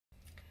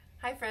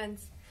Hi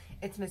friends,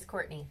 it's Miss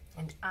Courtney,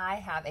 and I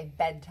have a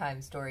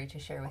bedtime story to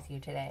share with you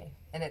today.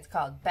 And it's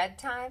called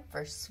Bedtime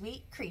for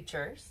Sweet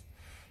Creatures,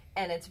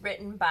 and it's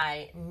written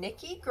by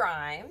Nikki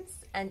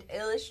Grimes and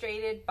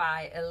illustrated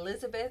by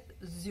Elizabeth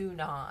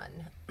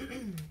Zunon.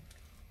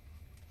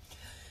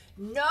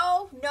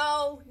 No,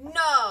 no,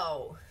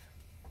 no!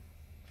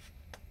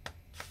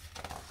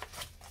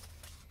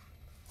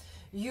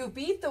 You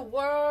beat the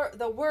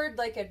word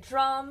like a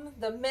drum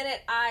the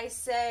minute I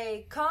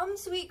say, "Come,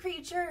 sweet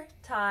creature,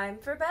 time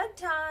for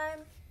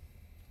bedtime."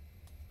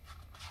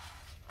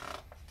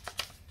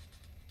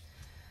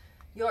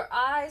 Your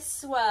eyes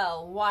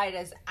swell wide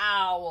as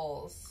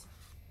owls.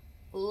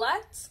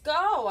 "Let's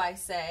go," I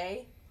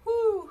say.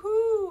 "Hoo,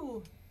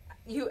 hoo,"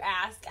 you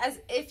ask as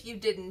if you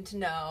didn't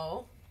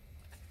know.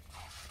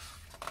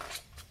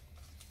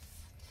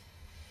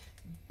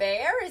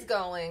 "Bear is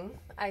going,"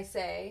 I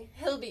say.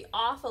 "He'll be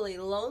awfully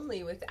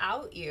lonely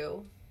without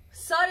you."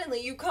 Suddenly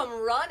you come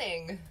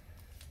running.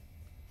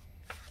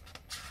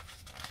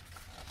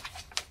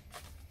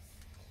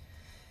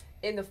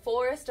 In the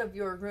forest of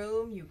your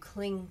room you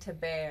cling to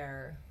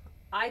Bear.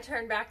 I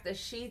turn back the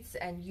sheets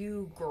and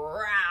you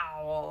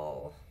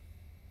growl.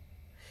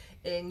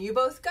 "In you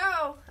both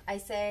go," I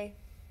say.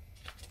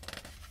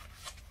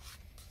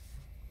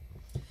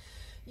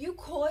 You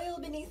coil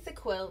beneath the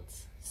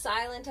quilt,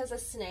 silent as a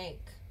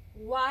snake.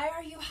 "Why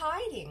are you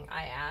hiding?"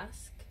 I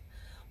ask.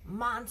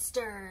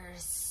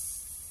 "Monsters,"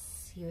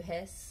 you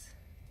hiss.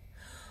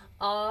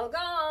 "All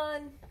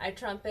gone," I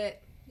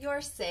trumpet.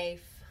 "You're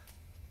safe."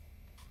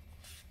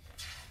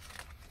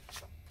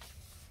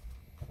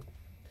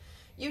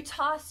 You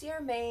toss your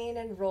mane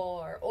and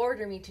roar,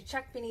 order me to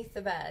check beneath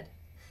the bed.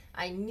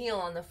 I kneel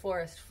on the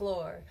forest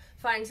floor,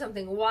 find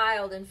something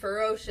wild and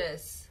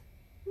ferocious.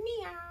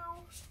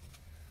 Meow.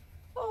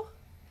 Oh,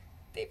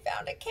 they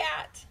found a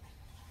cat.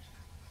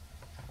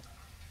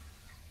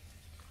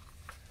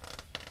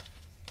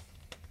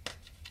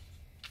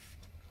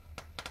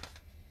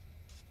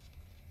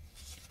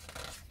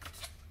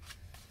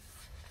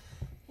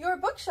 Your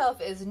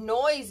bookshelf is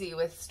noisy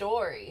with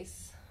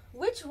stories.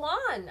 "Which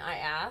one?" I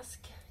ask.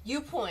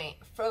 You point,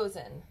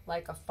 frozen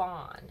like a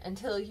fawn,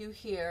 until you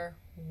hear,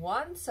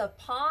 "Once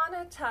upon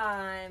a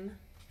time."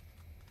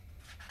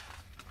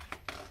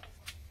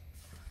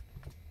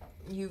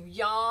 You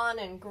yawn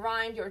and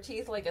grind your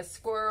teeth like a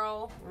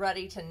squirrel,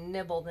 ready to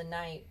nibble the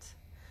night.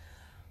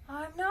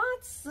 "I'm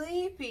not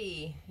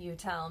sleepy," you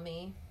tell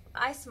me.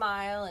 I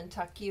smile and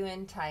tuck you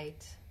in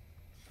tight.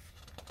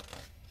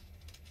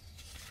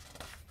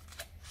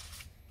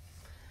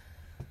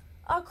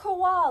 A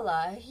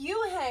koala,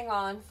 you hang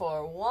on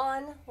for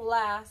one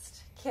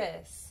last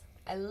kiss.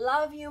 "I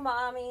love you,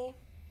 Mommy.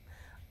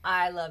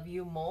 I love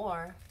you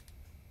more."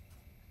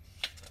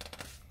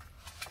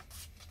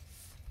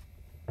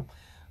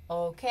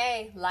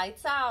 "Okay,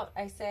 lights out,"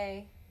 I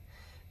say.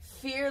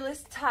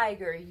 Fearless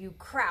tiger, you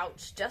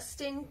crouch just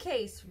in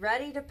case,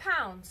 ready to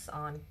pounce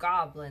on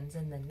goblins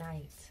in the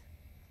night.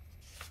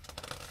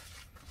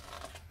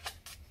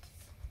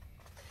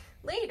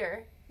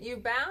 Later, you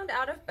bound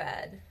out of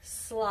bed,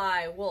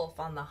 sly wolf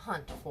on the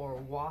hunt for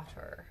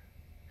water.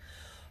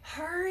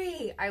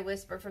 "Hurry," I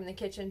whisper from the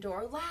kitchen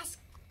door.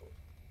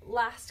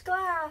 Last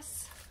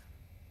glass."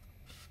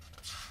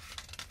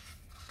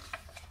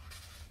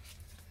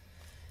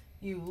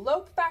 You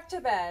lope back to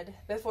bed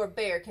before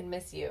Bear can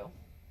miss you.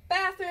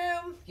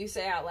 "Bathroom," you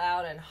say out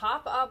loud and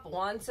hop up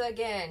once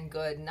again.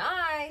 "Good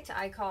night,"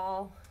 I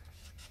call.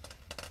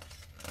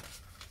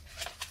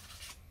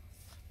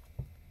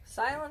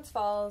 Silence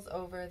falls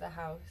over the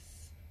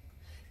house.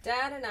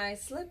 Dad and I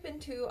slip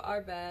into our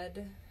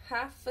bed.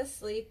 Half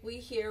asleep, we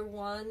hear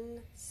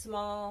one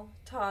small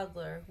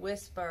toddler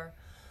whisper,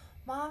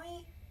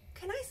 "Mommy,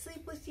 can I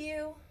sleep with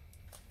you?"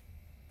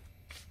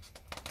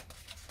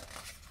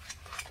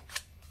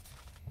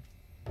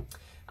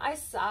 I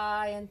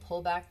sigh and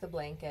pull back the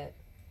blanket.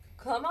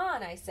 "Come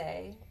on," I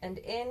say, and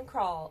in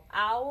crawl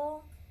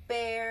owl,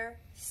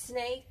 bear,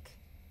 snake,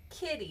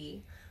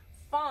 kitty,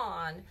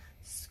 fawn,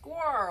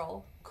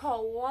 squirrel,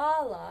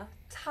 koala,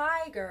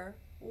 tiger,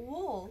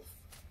 wolf,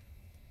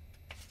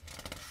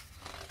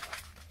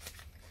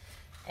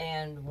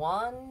 and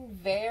one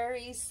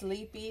very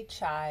sleepy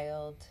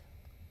child.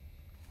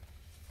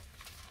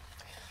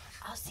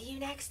 I'll see you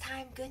next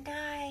time. Good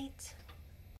night.